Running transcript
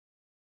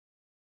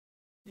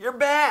You're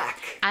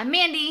back! I'm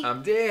Mandy.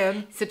 I'm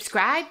Dan.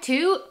 Subscribe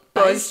to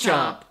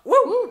BuzzChomp. Woo!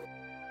 Woo!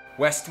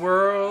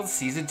 Westworld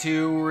Season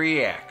 2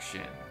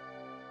 reaction.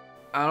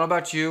 I don't know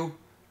about you,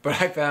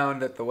 but I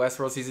found that the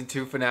Westworld Season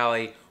 2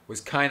 finale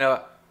was kind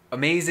of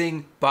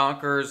amazing,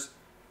 bonkers,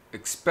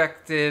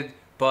 expected,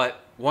 but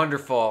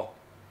wonderful.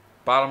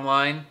 Bottom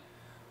line,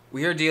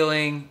 we are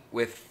dealing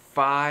with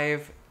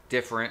 5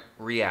 different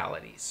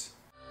realities.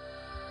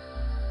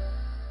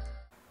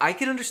 I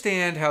can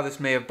understand how this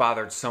may have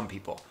bothered some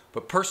people,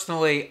 but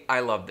personally, I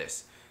love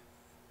this.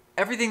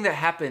 Everything that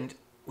happened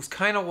was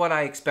kind of what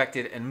I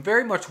expected and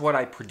very much what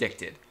I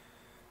predicted.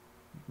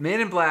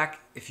 Man in Black,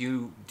 if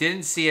you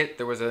didn't see it,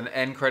 there was an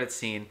end credit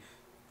scene.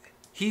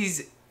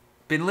 He's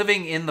been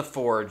living in the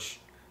Forge,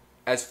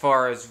 as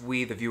far as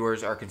we, the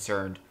viewers, are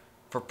concerned,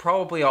 for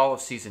probably all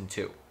of Season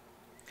 2.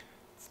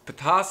 It's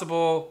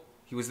possible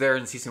he was there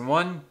in Season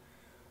 1,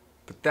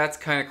 but that's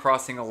kind of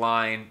crossing a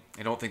line.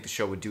 I don't think the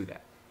show would do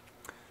that.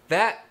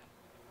 That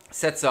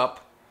sets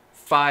up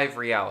 5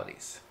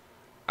 realities.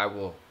 I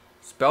will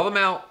spell them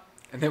out,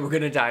 and then we're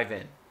going to dive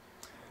in.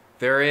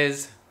 There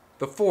is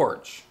the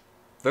Forge,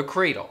 the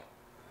Cradle,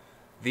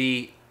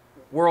 the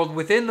world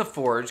within the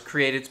Forge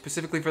created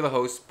specifically for the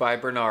hosts by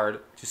Bernard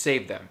to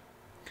save them.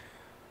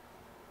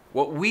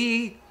 What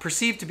we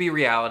perceive to be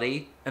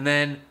reality, and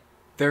then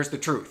there's the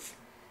truth.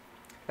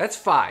 That's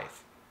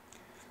 5.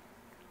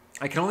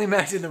 I can only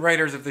imagine the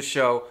writers of the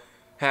show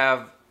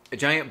have a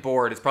giant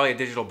board. It's probably a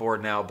digital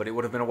board now, but it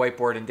would have been a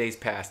whiteboard in days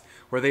past,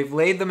 where they've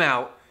laid them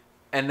out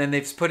and then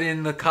they've put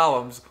in the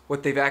columns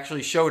what they've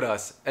actually showed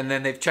us, and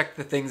then they've checked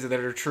the things that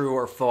are true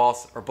or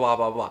false or blah,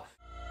 blah, blah.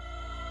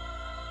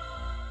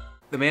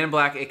 The Man in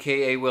Black,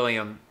 aka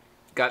William,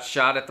 got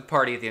shot at the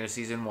party at the end of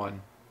Season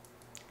 1.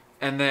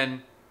 And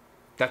then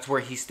that's where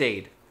he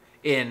stayed,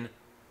 in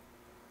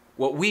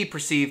what we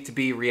perceive to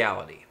be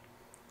reality.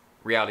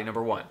 Reality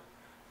number 1.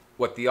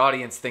 What the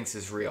audience thinks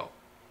is real.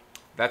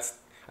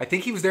 I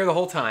think he was there the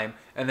whole time,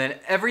 and then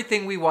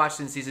everything we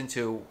watched in Season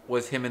 2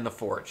 was him in the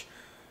Forge.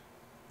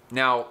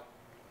 Now,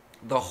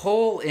 the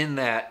hole in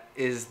that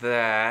is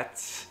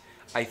that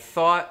I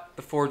thought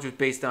the Forge was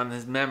based on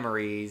his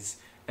memories,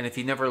 and if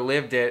he never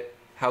lived it,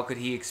 how could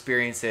he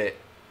experience it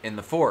in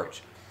the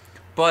Forge?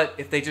 But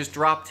if they just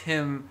dropped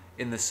him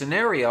in the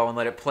scenario and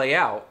let it play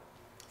out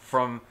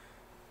from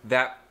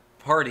that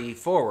party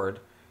forward,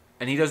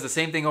 and he does the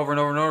same thing over and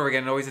over and over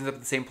again and always ends up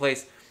at the same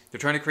place, they're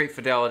trying to create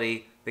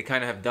fidelity. They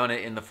kind of have done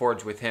it in the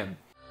Forge with him.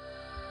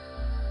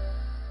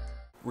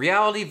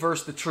 Reality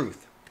versus the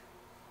truth.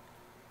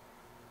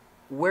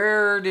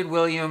 Where did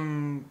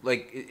William,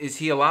 is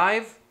he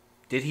alive?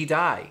 Did he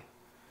die?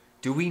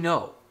 Do we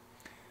know?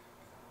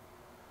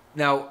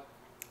 Now,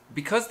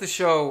 because the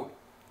show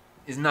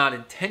is not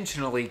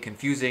intentionally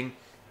confusing,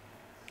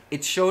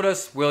 it showed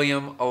us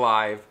William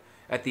alive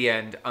at the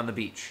end on the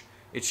beach.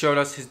 It showed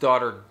us his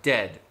daughter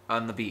dead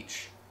on the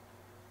beach.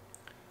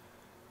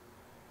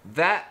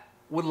 That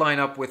would line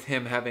up with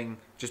him having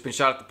just been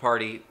shot at the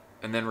party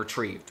and then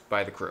retrieved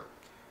by the crew.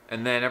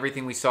 And then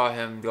everything we saw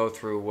him go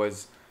through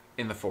was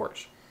in the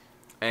Forge.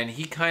 And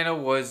he kind of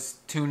was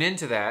tuned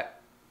into that,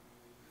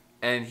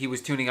 and he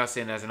was tuning us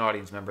in as an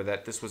audience member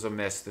that this was a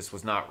miss, this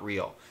was not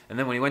real. And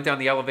then when he went down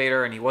the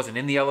elevator and he wasn't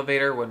in the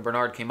elevator, when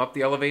Bernard came up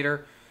the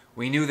elevator,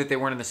 we knew that they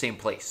weren't in the same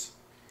place.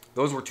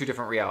 Those were 2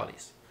 different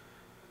realities.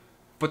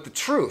 But the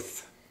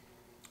truth,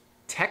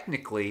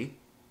 technically,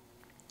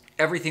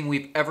 everything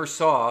we've ever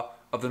saw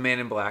of the Man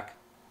in Black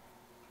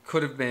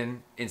could have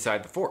been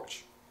inside the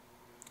Forge.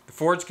 The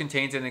Forge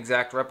contains an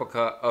exact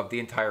replica of the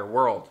entire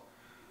world.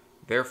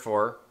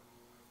 Therefore,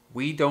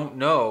 we don't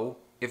know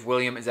if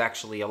William is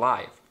actually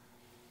alive.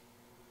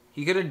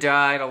 He could have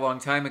died a long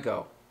time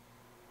ago.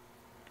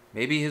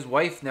 Maybe his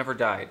wife never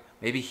died.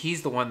 Maybe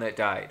he's the one that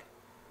died.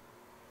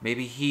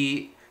 Maybe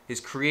he is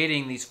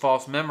creating these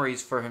false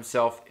memories for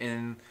himself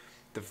in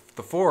the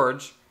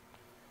Forge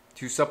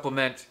to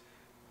supplement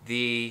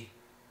the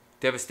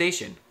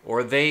devastation.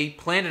 Or they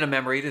planted a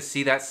memory to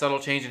see that subtle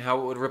change and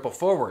how it would ripple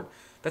forward.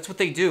 That's what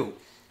they do.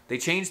 They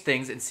change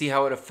things and see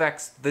how it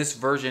affects this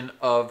version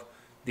of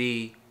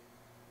the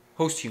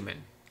host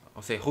human.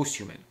 I'll say host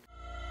human.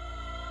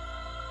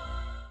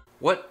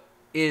 What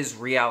is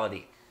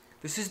reality?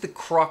 This is the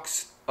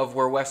crux of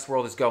where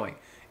Westworld is going.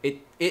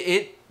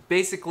 It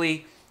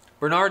basically,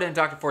 Bernard and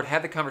Dr. Ford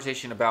had the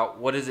conversation about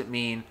what does it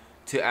mean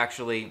to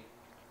actually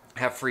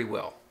have free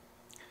will.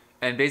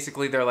 And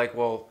basically they're like,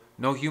 well,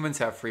 no humans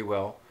have free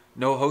will.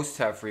 No hosts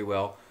have free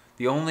will.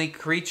 The only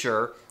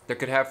creature that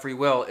could have free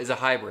will is a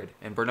hybrid.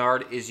 And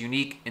Bernard is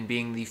unique in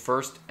being the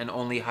first and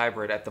only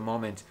hybrid at the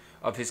moment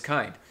of his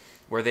kind,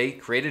 where they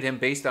created him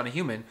based on a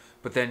human,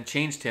 but then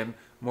changed him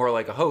more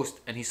like a host,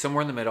 and he's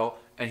somewhere in the middle,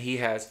 and he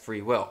has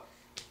free will.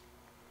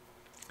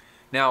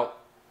 Now,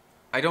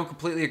 I don't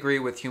completely agree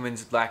with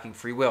humans lacking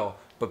free will,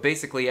 but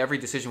basically every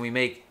decision we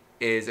make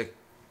is a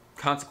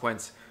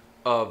consequence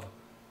of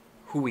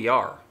who we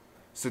are.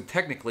 So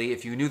technically,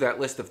 if you knew that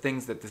list of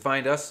things that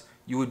defined us,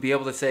 you would be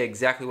able to say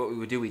exactly what we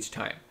would do each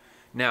time.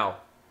 Now,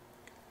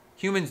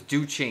 humans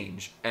do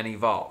change and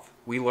evolve.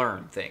 We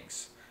learn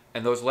things.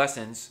 And those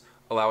lessons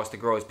allow us to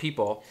grow as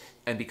people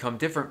and become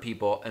different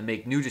people and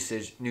make new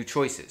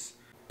choices.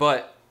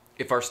 But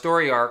if our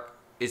story arc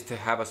is to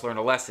have us learn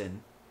a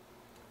lesson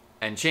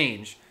and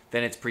change,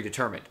 then it's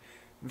predetermined.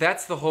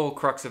 That's the whole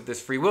crux of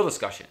this free will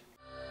discussion.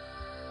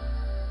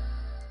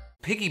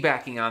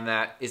 Piggybacking on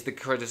that is the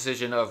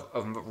decision of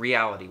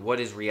reality.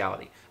 What is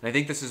reality? And I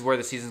think this is where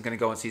the season's going to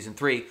go in season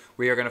 3.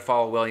 We are going to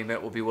follow William.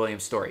 It will be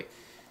William's story.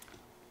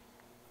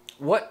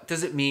 What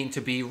does it mean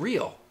to be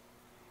real?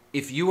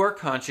 If you are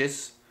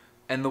conscious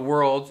and the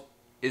world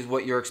is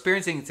what you're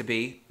experiencing it to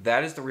be,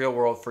 that is the real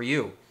world for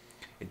you.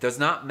 It does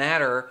not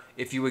matter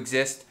if you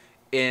exist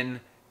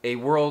in a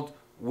world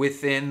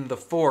within the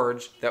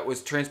forge that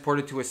was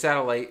transported to a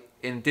satellite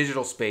in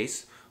digital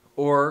space,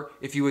 or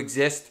if you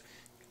exist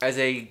as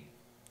a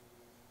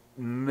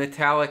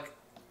metallic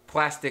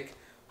plastic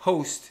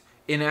host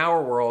in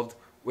our world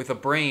with a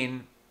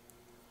brain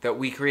that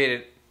we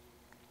created.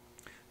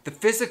 The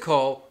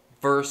physical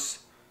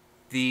versus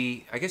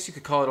the, I guess you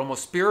could call it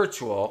almost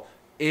spiritual,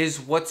 is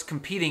what's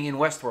competing in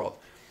Westworld.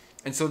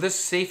 And so this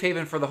safe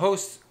haven for the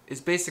hosts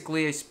is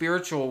basically a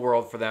spiritual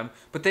world for them,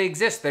 but they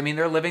exist. I mean,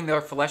 they're living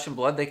their flesh and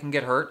blood. They can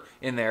get hurt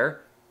in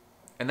there,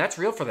 and that's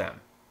real for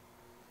them.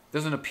 It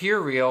doesn't appear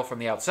real from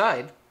the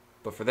outside,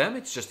 but for them,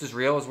 it's just as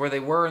real as where they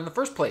were in the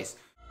first place.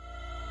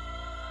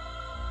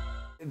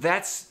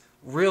 That's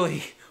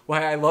really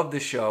why I love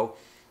this show,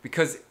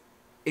 because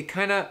it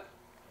kind of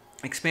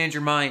expands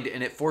your mind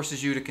and it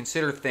forces you to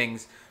consider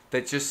things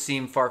that just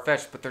seem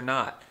far-fetched, but they're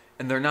not.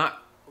 And they're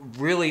not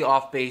really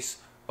off base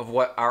of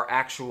what our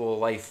actual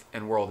life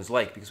and world is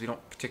like, because we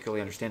don't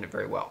particularly understand it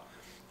very well.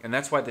 And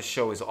that's why this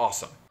show is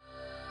awesome.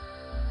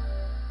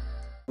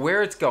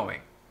 Where it's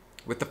going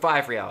with the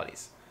 5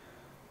 realities.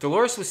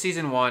 Dolores was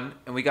season 1,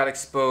 and we got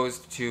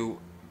exposed to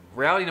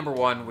reality number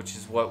 1, which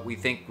is what we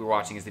think we're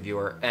watching as the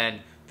viewer, and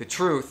the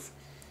truth,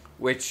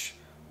 which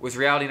was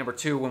reality number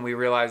 2 when we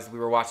realized we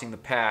were watching the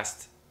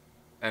past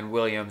and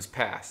William's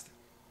past.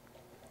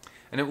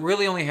 And it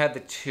really only had the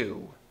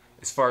 2,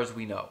 as far as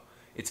we know.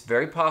 It's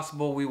very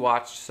possible we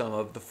watched some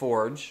of the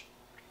Forge.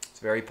 It's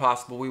very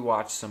possible we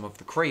watched some of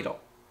the Cradle.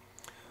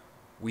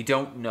 We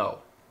don't know.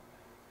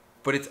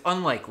 But it's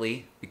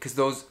unlikely, because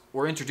those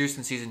were introduced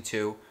in season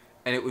 2,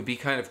 and it would be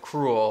kind of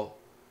cruel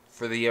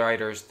for the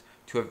writers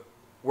to have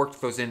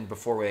worked those in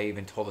before they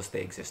even told us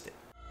they existed.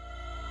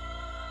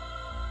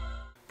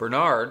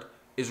 Bernard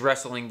is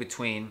wrestling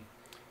between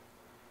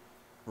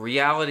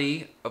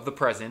reality of the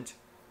present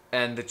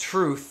and the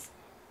truth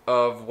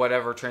of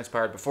whatever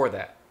transpired before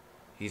that.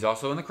 He's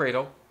also in the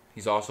Cradle,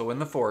 he's also in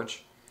the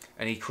Forge,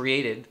 and he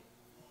created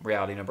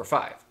reality number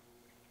 5.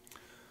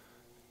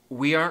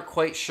 We aren't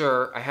quite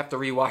sure. I have to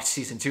rewatch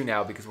season 2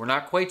 now, because we're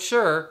not quite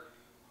sure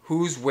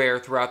who's where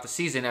throughout the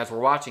season as we're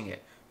watching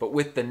it. But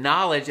with the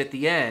knowledge at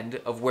the end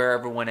of where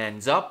everyone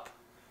ends up,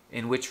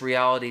 in which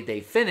reality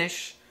they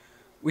finish,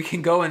 we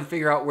can go and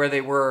figure out where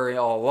they were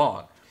all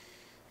along.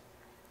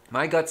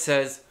 My gut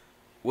says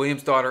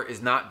William's daughter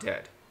is not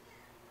dead.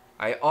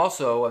 I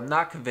also am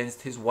not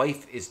convinced his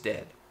wife is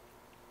dead.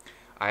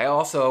 I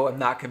also am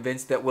not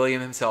convinced that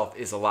William himself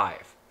is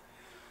alive.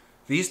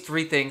 These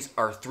 3 things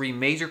are 3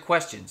 major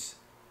questions,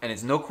 and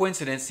it's no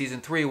coincidence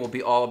season 3 will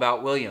be all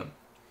about William.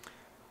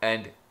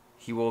 And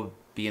he will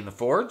be in the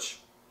Forge,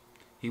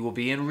 he will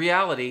be in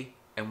reality,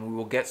 and we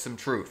will get some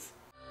truth.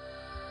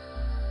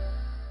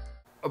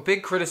 A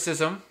big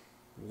criticism,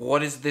 what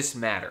does this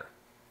matter?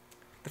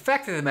 The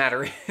fact of the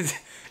matter is,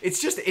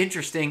 it's just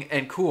interesting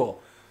and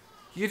cool.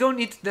 You don't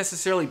need to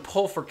necessarily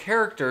pull for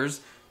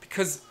characters,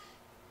 because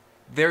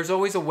there's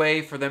always a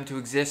way for them to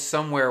exist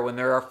somewhere when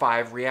there are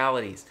 5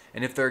 realities.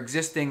 And if they're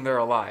existing, they're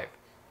alive.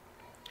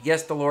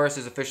 Yes, Dolores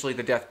is officially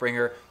the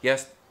Deathbringer.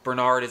 Yes,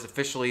 Bernard is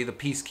officially the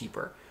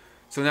Peacekeeper.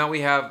 So now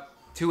we have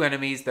 2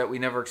 enemies that we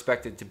never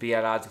expected to be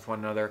at odds with one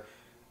another.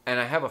 And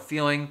I have a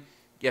feeling,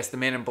 yes, the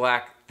Man in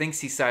Black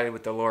thinks he sided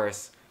with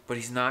Dolores, but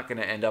he's not going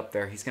to end up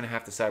there. He's going to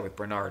have to side with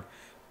Bernard.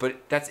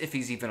 But that's if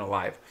he's even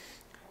alive.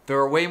 There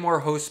are way more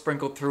hosts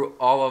sprinkled through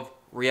all of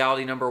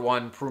reality number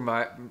 1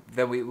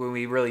 than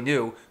we really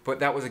knew, but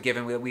that was a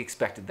given. We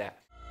expected that.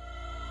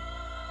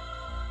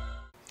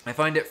 I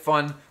find it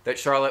fun that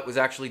Charlotte was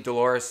actually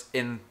Dolores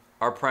in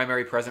our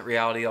primary present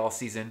reality all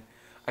season.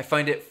 I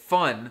find it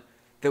fun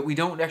that we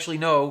don't actually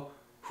know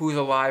who's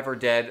alive or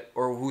dead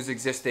or who's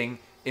existing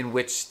in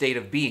which state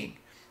of being.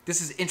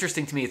 This is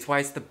interesting to me. It's why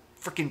it's the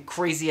freaking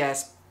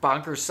crazy-ass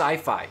bonkers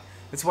sci-fi.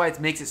 That's why it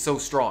makes it so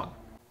strong.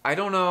 I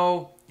don't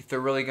know if they're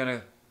really going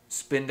to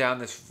spin down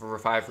this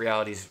 5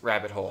 realities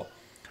rabbit hole.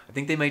 I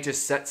think they might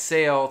just set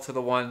sail to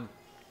the one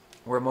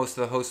where most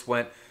of the hosts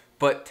went,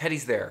 but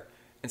Teddy's there.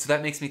 And so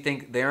that makes me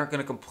think they aren't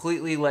going to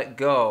completely let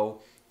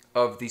go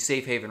of the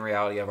safe haven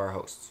reality of our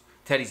hosts.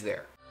 Teddy's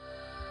there.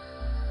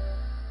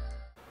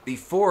 The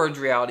Forge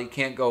reality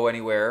can't go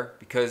anywhere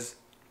because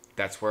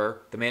that's where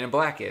the Man in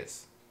Black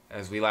is,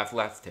 as we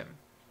left him.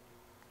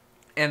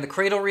 And the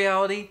Cradle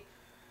reality,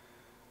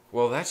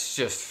 well, that's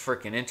just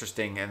freaking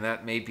interesting, and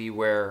that may be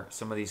where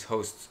some of these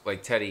hosts,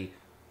 like Teddy,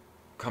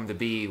 come to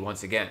be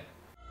once again.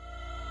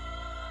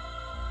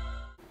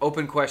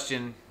 Open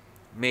question,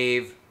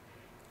 Maeve,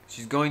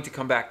 she's going to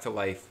come back to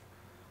life,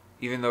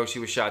 even though she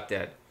was shot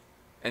dead.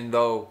 And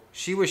though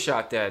she was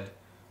shot dead,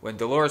 when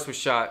Dolores was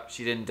shot,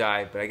 she didn't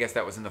die, but I guess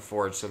that was in the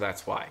forge, so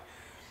that's why.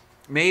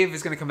 Maeve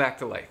is going to come back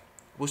to life.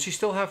 Will she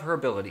still have her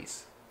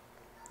abilities?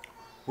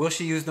 Will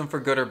she use them for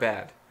good or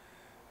bad?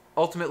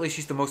 Ultimately,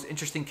 she's the most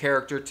interesting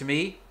character to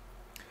me,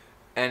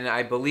 and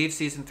I believe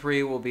Season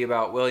 3 will be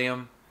about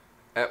William.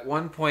 At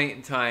one point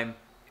in time,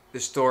 the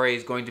story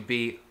is going to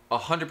be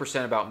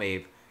 100% about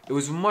Maeve. It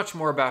was much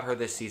more about her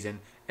this season,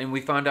 and we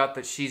found out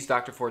that she's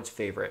Dr. Ford's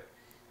favorite,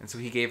 and so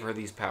he gave her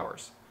these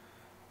powers.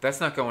 That's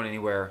not going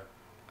anywhere.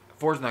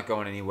 Ford's not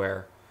going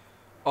anywhere.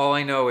 All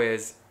I know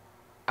is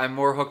I'm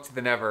more hooked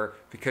than ever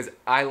because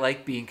I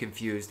like being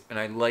confused and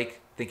I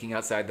like thinking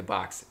outside the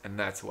box, and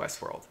that's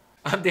Westworld.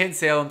 I'm Dan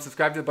Salem.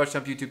 Subscribe to the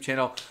BuzzChomp YouTube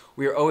channel.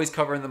 We are always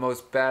covering the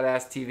most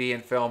badass TV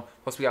and film,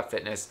 plus we got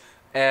fitness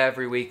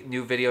every week,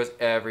 new videos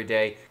every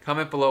day.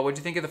 Comment below, what do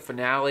you think of the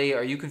finale?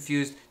 Are you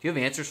confused? Do you have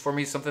answers for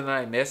me, something that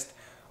I missed?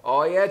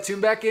 Oh yeah,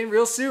 tune back in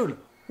real soon.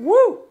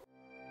 Woo!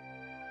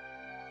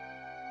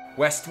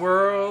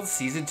 Westworld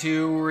Season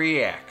 2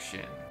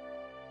 reaction.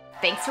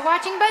 Thanks for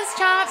watching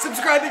BuzzChomp.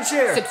 Subscribe and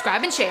share.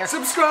 Subscribe and share.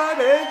 Subscribe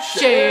and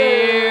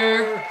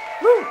share.